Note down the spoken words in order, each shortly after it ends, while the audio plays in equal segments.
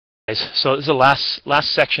So this is the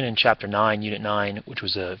last section in Chapter 9, Unit 9, which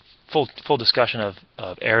was a full discussion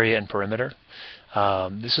of area and perimeter.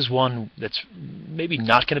 This is one that's maybe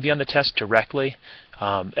not going to be on the test directly.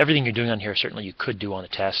 Everything you're doing on here certainly you could do on the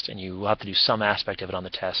test, and you will have to do some aspect of it on the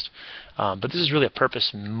test. But this is really a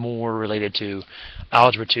purpose more related to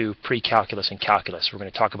Algebra 2, pre-calculus, and calculus. We're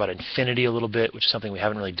going to talk about infinity a little bit, which is something we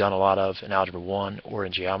haven't really done a lot of in Algebra 1 or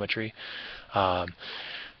in geometry.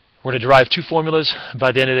 We're going to derive two formulas.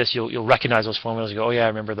 By the end of this, you'll recognize those formulas. You go, oh yeah, I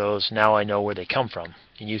remember those. Now I know where they come from.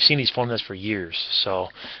 And you've seen these formulas for years, so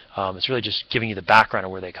it's really just giving you the background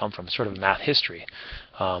of where they come from. It's sort of math history.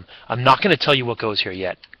 I'm not going to tell you what goes here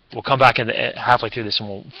yet. We'll come back halfway through this and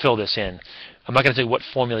we'll fill this in. I'm not going to tell you what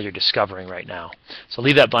formula you're discovering right now. So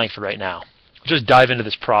leave that blank for right now. Just dive into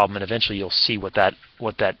this problem, and eventually you'll see what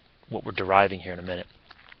we're deriving here in a minute.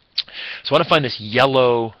 So I want to find this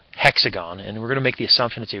yellow hexagon, and we're going to make the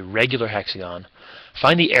assumption it's a regular hexagon.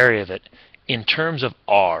 Find the area of it in terms of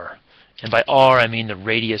r. And by r, I mean the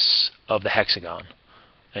radius of the hexagon.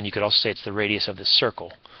 And you could also say it's the radius of the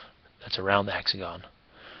circle that's around the hexagon.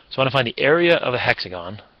 So I want to find the area of a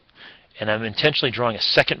hexagon, and I'm intentionally drawing a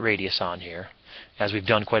second radius on here, as we've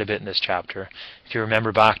done quite a bit in this chapter. If you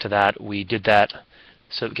remember back to that, we did that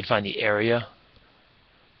so that we could find the area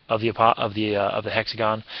of the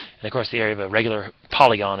hexagon. And of course, the area of a regular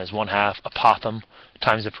polygon is 1/2 apothem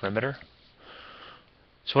times the perimeter.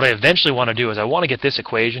 So what I eventually want to do is I want to get this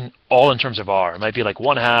equation all in terms of r. It might be like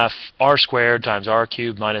 1/2 r squared times r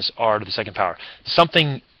cubed minus r to the second power.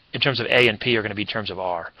 Something in terms of a and p are going to be in terms of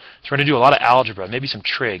r. So we're going to do a lot of algebra, maybe some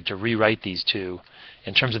trig, to rewrite these two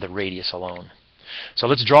in terms of the radius alone. So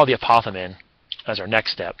let's draw the apothem in as our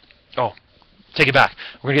next step. Oh, take it back.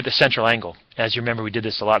 We're going to get the central angle. As you remember, we did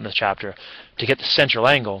this a lot in this chapter. To get the central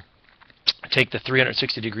angle, take the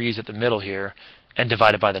 360 degrees at the middle here and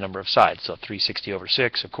divide it by the number of sides. So 360 over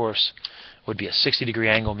 6, of course, would be a 60-degree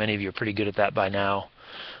angle. Many of you are pretty good at that by now.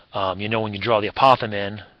 You know when you draw the apothem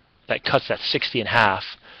in, that cuts that 60 in half.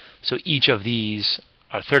 So each of these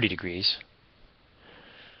are 30 degrees.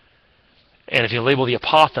 And if you label the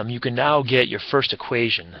apothem, you can now get your first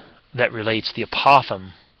equation that relates the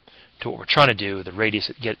apothem to what we're trying to do, the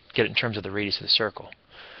radius, get it in terms of the radius of the circle.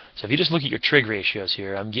 So if you just look at your trig ratios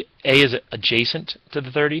here, A is adjacent to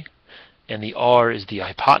the 30, and the r is the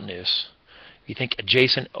hypotenuse. If you think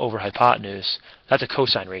adjacent over hypotenuse, that's a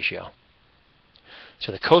cosine ratio.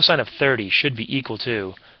 So the cosine of 30 should be equal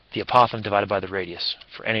to the apothem divided by the radius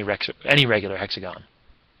for any regular hexagon.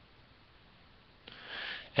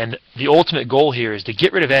 And the ultimate goal here is to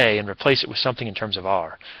get rid of a and replace it with something in terms of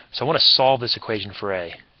r. So I want to solve this equation for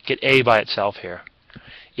a. Get a by itself here.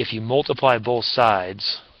 If you multiply both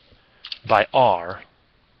sides by r,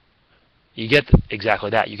 you get exactly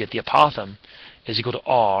that. You get the apothem is equal to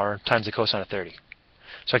r times the cosine of 30.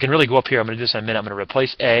 So I can really go up here. I'm going to do this in a minute. I'm going to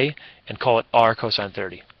replace a and call it r cosine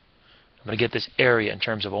 30. I'm going to get this area in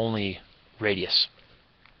terms of only radius.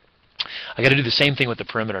 I got to do the same thing with the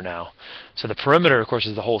perimeter now. So the perimeter, of course,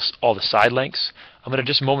 is all the side lengths. I'm going to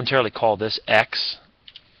just momentarily call this x,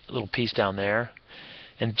 a little piece down there.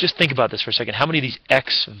 And just think about this for a second. How many of these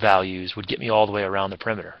x values would get me all the way around the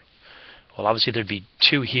perimeter? Well, obviously there'd be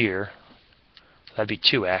 2 here. That'd be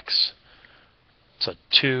 2x. So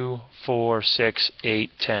 2, 4, 6,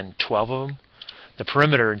 8, 10, 12 of them. The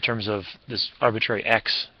perimeter in terms of this arbitrary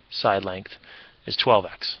x side length is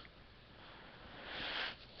 12x.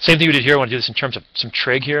 Same thing we did here. I want to do this in terms of some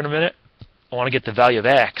trig here in a minute. I want to get the value of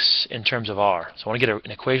x in terms of r. So I want to get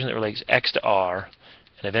an equation that relates x to r,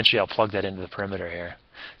 and eventually I'll plug that into the perimeter here.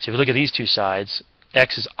 So if you look at these two sides,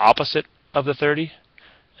 x is opposite of the 30,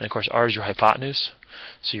 and of course r is your hypotenuse.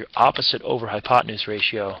 So your opposite over hypotenuse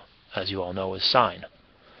ratio, as you all know, is sine.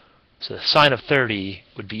 So the sine of 30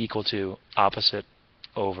 would be equal to opposite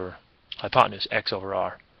over hypotenuse, x over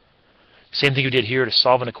r. Same thing we did here to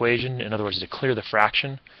solve an equation, in other words, to clear the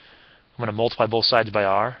fraction. I'm going to multiply both sides by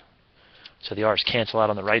r. So the r's cancel out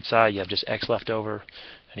on the right side. You have just x left over,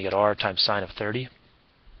 and you get r times sine of 30.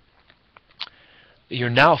 You're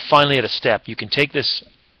now finally at a step. You can take this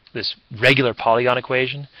regular polygon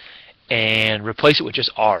equation and replace it with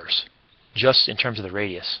just r's, just in terms of the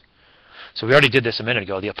radius. So we already did this a minute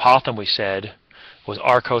ago. The apothem, we said, was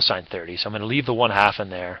r cosine 30. So I'm going to leave the 1/2 in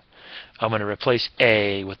there. I'm going to replace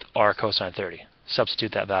a with r cosine 30.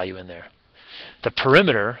 Substitute that value in there. The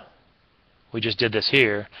perimeter, we just did this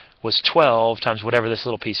here, was 12 times whatever this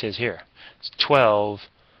little piece is here. It's 12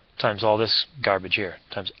 times all this garbage here,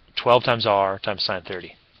 times 12 times r times sine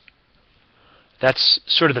 30. That's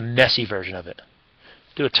sort of the messy version of it.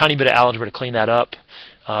 Do a tiny bit of algebra to clean that up.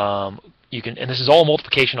 And this is all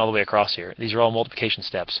multiplication all the way across here. These are all multiplication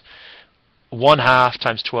steps. 1/2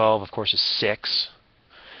 times 12, of course, is 6.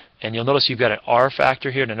 And you'll notice you've got an r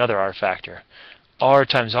factor here and another r factor. R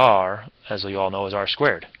times r, as you all know, is r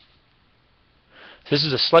squared. So this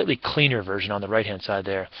is a slightly cleaner version on the right-hand side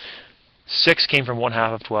there. 6 came from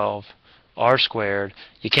 1/2 of 12, r squared.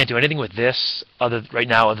 You can't do anything with this right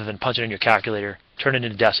now other than punch it in your calculator, turn it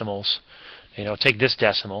into decimals. Take this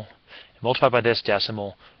decimal, multiply by this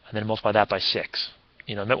decimal, and then multiply that by 6.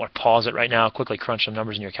 You might want to pause it right now, quickly crunch some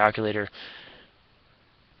numbers in your calculator,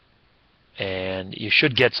 and you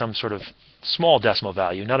should get some sort of small decimal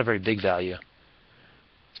value, not a very big value.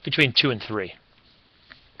 It's between 2 and 3.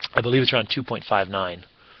 I believe it's around 2.59.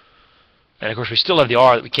 And of course we still have the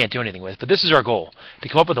r that we can't do anything with, but this is our goal, to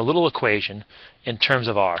come up with a little equation in terms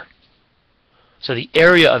of r. So the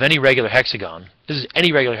area of any regular hexagon, is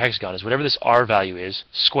whatever this r value is,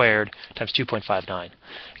 squared times 2.59.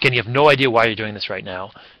 Again, you have no idea why you're doing this right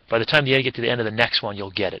now. By the time you get to the end of the next one, you'll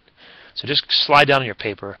get it. So just slide down on your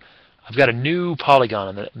paper. I've got a new polygon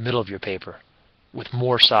in the middle of your paper with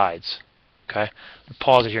more sides. Okay? I'll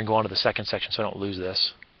pause it here and go on to the second section so I don't lose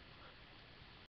this.